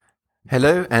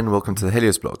Hello and welcome to the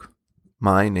Helios blog.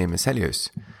 My name is Helios.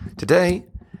 Today,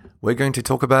 we're going to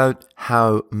talk about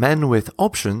how men with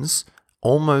options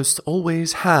almost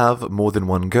always have more than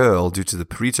one girl due to the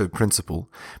Pareto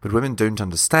principle, but women don't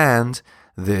understand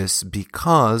this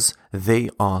because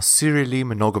they are serially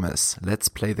monogamous. Let's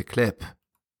play the clip.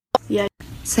 Yeah.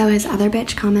 So his other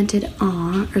bitch commented,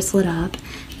 "Aw," or slid up,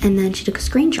 and then she took a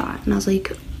screenshot, and I was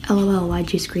like, "LOL,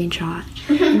 why'd you screenshot?"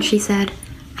 And she said,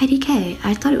 "IDK,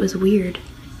 I thought it was weird.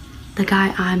 The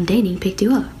guy I'm dating picked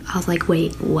you up." I was like,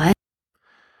 wait, what?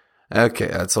 Okay,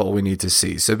 that's all we need to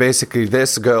see. So basically,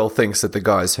 this girl thinks that the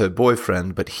guy's her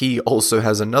boyfriend, but he also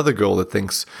has another girl that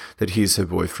thinks that he's her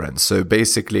boyfriend. So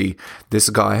basically, this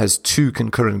guy has two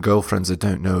concurrent girlfriends that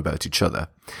don't know about each other.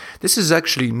 This is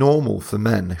actually normal for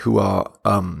men who are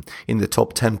in the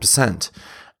top 10%.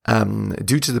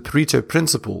 Due to the Pareto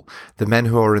principle, the men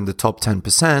who are in the top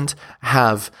 10%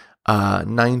 have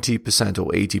 90%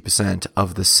 or 80%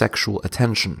 of the sexual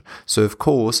attention. So, of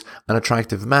course, an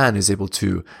attractive man is able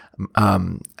to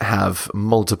have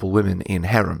multiple women in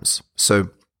harems. So,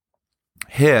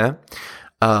 here,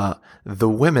 the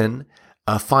women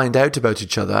find out about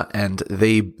each other and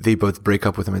they both break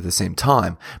up with him at the same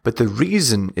time. But the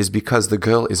reason is because the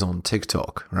girl is on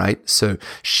TikTok, right? So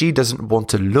she doesn't want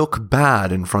to look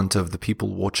bad in front of the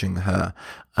people watching her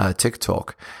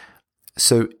TikTok.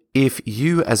 So if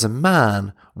you as a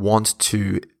man want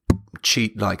to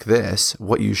cheat like this,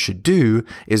 what you should do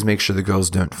is make sure the girls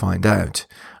don't find out.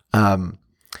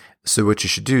 So what you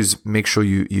should do is make sure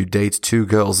you date two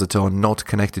girls that are not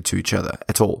connected to each other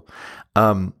at all.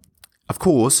 Of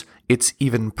course, it's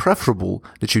even preferable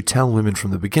that you tell women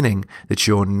from the beginning that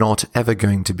you're not ever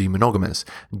going to be monogamous.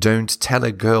 Don't tell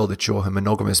a girl that you're her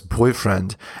monogamous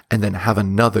boyfriend and then have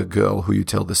another girl who you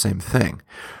tell the same thing.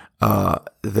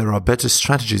 There are better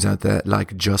strategies out there,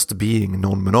 like just being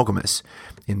non-monogamous.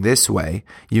 In this way,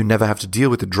 you never have to deal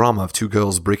with the drama of two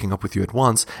girls breaking up with you at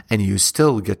once, and you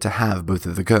still get to have both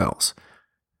of the girls.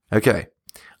 Okay,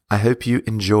 I hope you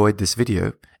enjoyed this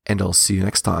video, and I'll see you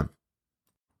next time.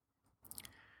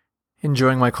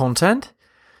 Enjoying my content?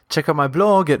 Check out my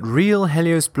blog at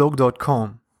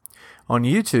realheliosblog.com. On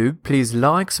YouTube, please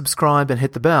like, subscribe, and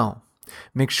hit the bell.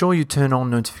 Make sure you turn on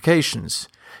notifications.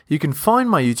 You can find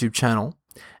my YouTube channel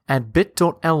at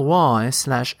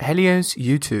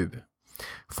bit.ly/HeliosYouTube.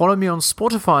 Follow me on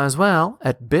Spotify as well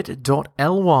at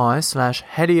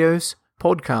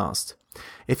bit.ly/HeliosPodcast.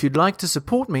 If you'd like to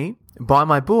support me, buy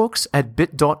my books at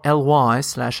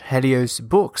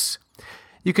bit.ly/HeliosBooks.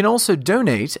 You can also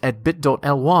donate at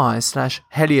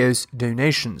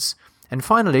bit.ly/HeliosDonations. And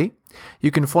finally,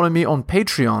 you can follow me on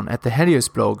Patreon at the Helios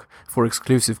blog for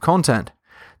exclusive content.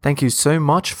 Thank you so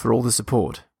much for all the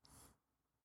support.